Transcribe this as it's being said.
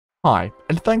Hi,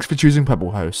 and thanks for choosing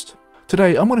PebbleHost.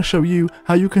 Today I'm going to show you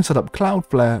how you can set up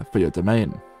Cloudflare for your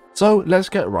domain. So let's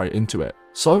get right into it.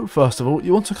 So first of all,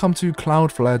 you want to come to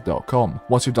cloudflare.com.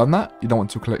 Once you've done that, you then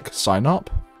want to click sign up,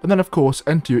 and then of course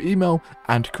enter your email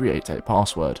and create a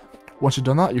password. Once you've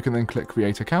done that, you can then click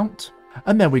create account,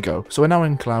 and there we go. So we're now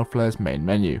in Cloudflare's main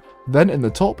menu. Then in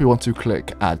the top, we want to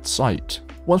click add site.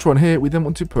 Once we're on here, we then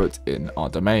want to put in our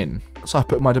domain. So I've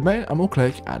put my domain and we'll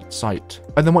click add site.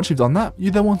 And then once you've done that,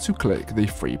 you then want to click the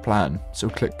free plan. So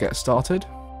click get started.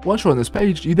 Once you're on this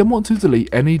page, you then want to delete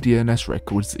any DNS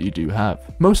records that you do have.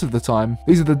 Most of the time,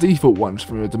 these are the default ones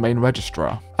from your domain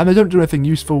registrar, and they don't do anything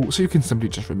useful, so you can simply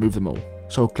just remove them all.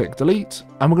 So click delete,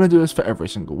 and we're going to do this for every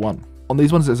single one. On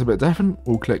these ones it's a bit different,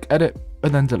 we'll click edit,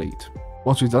 and then delete.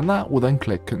 Once we've done that, we'll then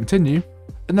click continue,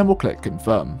 and then we'll click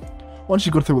confirm. Once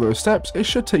you've got through all those steps, it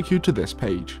should take you to this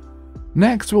page.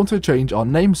 Next, we want to change our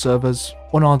name servers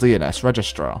on our DNS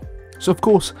registrar. So of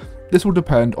course, this will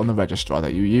depend on the registrar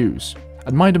that you use.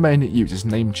 And my domain uses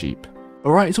Namecheap.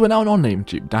 Alright, so we're now on our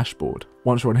Namecheap dashboard.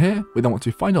 Once we're on here, we then want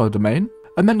to find our domain,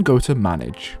 and then go to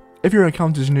manage. If your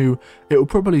account is new, it will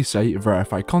probably say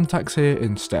verify contacts here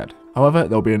instead. However,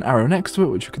 there'll be an arrow next to it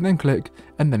which you can then click,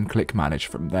 and then click manage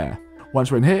from there.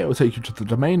 Once we're in here, it will take you to the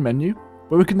domain menu,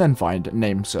 where we can then find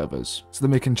Nameservers. So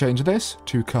then we can change this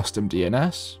to custom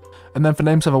DNS, and then for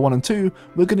Nameserver 1 and 2,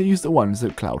 we're going to use the ones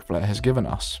that Cloudflare has given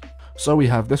us. So we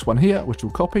have this one here, which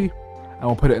we'll copy, and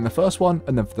we'll put it in the first one,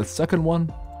 and then for the second one,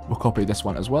 we'll copy this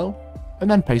one as well, and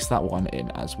then paste that one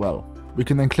in as well. We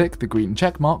can then click the green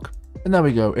check mark, and there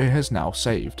we go, it has now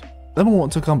saved. Then we'll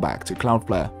want to come back to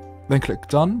Cloudflare, then click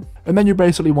done, and then you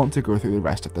basically want to go through the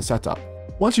rest of the setup.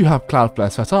 Once you have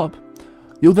Cloudflare set up,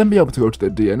 you'll then be able to go to the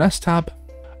DNS tab,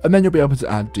 and then you'll be able to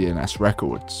add DNS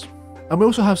records. And we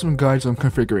also have some guides on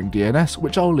configuring DNS,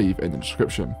 which I'll leave in the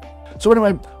description. So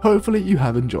anyway, hopefully you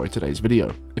have enjoyed today's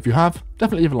video. If you have,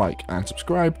 definitely leave a like and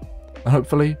subscribe, and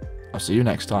hopefully I'll see you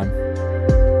next time.